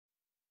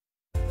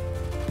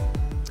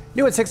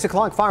New at 6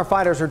 o'clock,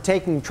 firefighters are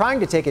trying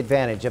to take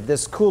advantage of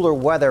this cooler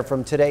weather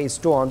from today's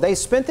storm. They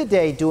spent the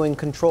day doing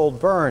controlled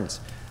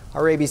burns.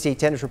 Our ABC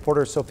 10 News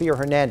reporter Sofia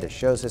Hernandez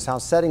shows us how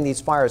setting these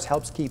fires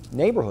helps keep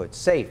neighborhoods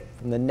safe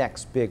from the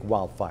next big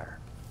wildfire.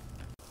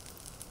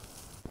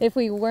 If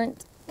we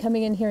weren't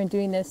coming in here and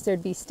doing this,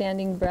 there'd be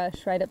standing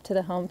brush right up to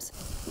the homes.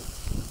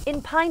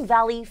 In Pine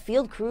Valley,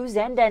 field crews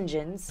and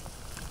engines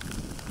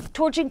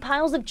torching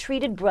piles of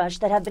treated brush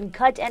that have been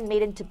cut and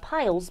made into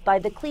piles by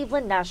the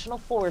Cleveland National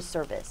Forest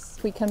Service.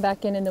 We come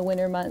back in the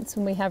winter months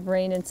when we have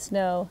rain and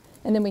snow,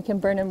 and then we can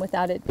burn them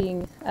without it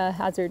being a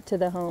hazard to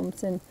the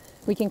homes, and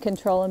we can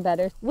control them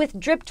better. With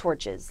drip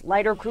torches,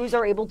 lighter crews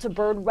are able to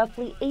burn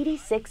roughly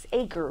 86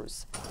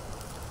 acres.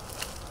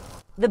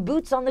 The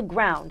boots on the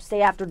ground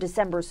say after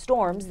December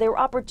storms, their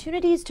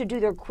opportunities to do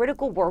their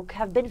critical work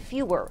have been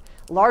fewer,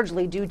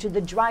 largely due to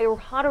the drier,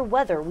 hotter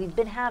weather we've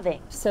been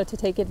having. So to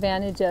take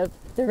advantage of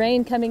the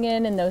rain coming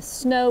in and the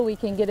snow, we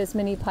can get as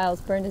many piles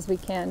burned as we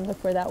can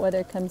before that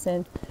weather comes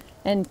in.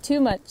 And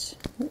too much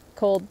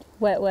cold,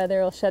 wet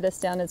weather will shut us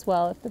down as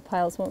well if the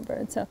piles won't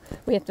burn. So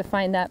we have to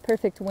find that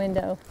perfect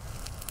window.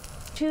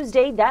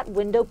 Tuesday, that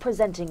window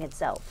presenting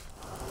itself.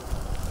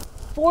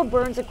 4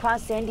 burns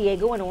across San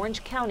Diego and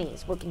Orange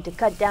counties, working to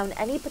cut down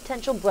any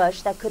potential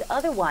brush that could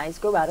otherwise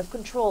go out of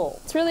control.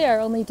 It's really our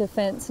only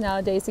defense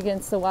nowadays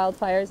against the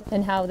wildfires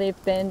and how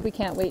they've been. We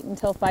can't wait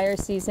until fire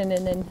season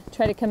and then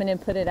try to come in and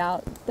put it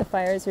out. The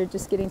fires are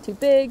just getting too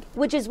big.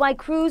 Which is why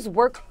crews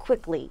work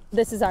quickly.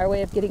 This is our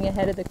way of getting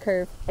ahead of the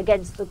curve.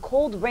 Against the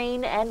cold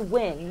rain and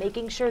wind,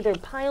 making sure their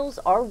piles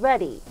are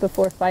ready.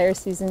 Before fire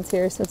season's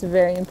here, so it's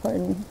very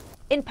important.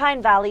 In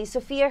Pine Valley,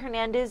 Sofia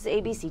Hernandez,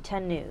 ABC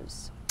 10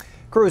 News.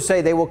 Crews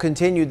say they will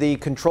continue the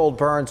controlled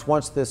burns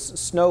once this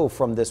snow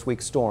from this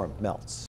week's storm melts.